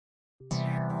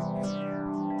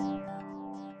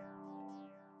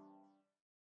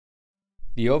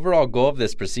The overall goal of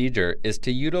this procedure is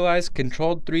to utilize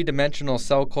controlled three-dimensional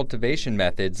cell cultivation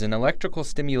methods and electrical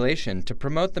stimulation to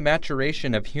promote the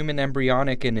maturation of human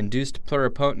embryonic and induced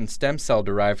pluripotent stem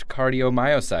cell-derived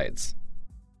cardiomyocytes.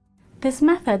 This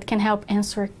method can help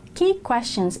answer key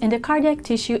questions in the cardiac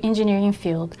tissue engineering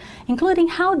field, including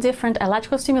how different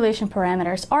electrical stimulation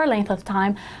parameters or length of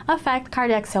time affect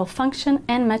cardiac cell function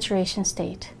and maturation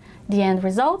state. The end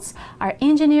results are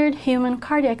engineered human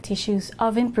cardiac tissues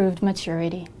of improved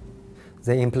maturity.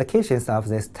 The implications of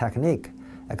this technique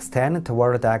extend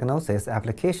toward diagnosis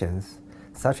applications,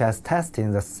 such as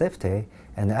testing the safety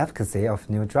and efficacy of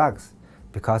new drugs,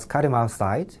 because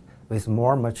cardiomyocytes with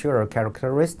more mature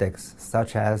characteristics,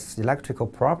 such as electrical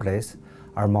properties,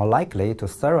 are more likely to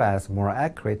serve as more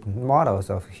accurate models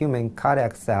of human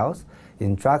cardiac cells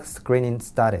in drug screening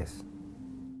studies.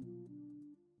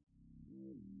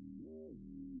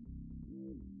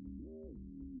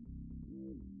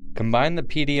 Combine the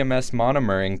PDMS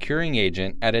monomer and curing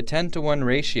agent at a 10:1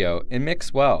 ratio and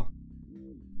mix well.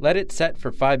 Let it set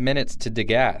for 5 minutes to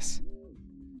degas.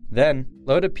 Then,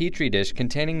 load a petri dish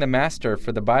containing the master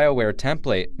for the Biowire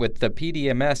template with the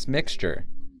PDMS mixture.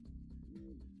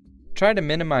 Try to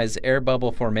minimize air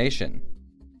bubble formation.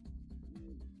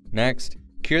 Next,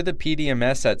 cure the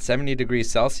PDMS at 70 degrees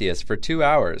Celsius for 2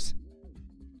 hours.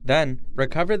 Then,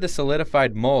 recover the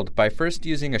solidified mold by first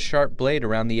using a sharp blade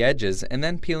around the edges and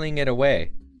then peeling it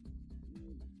away.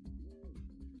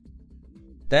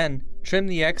 Then, trim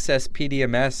the excess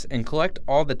PDMS and collect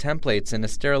all the templates in a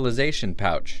sterilization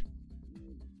pouch.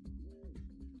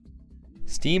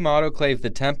 Steam autoclave the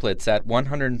templates at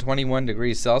 121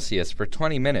 degrees Celsius for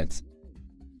 20 minutes,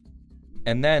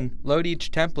 and then load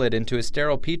each template into a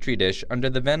sterile petri dish under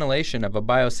the ventilation of a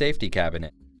biosafety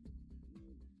cabinet.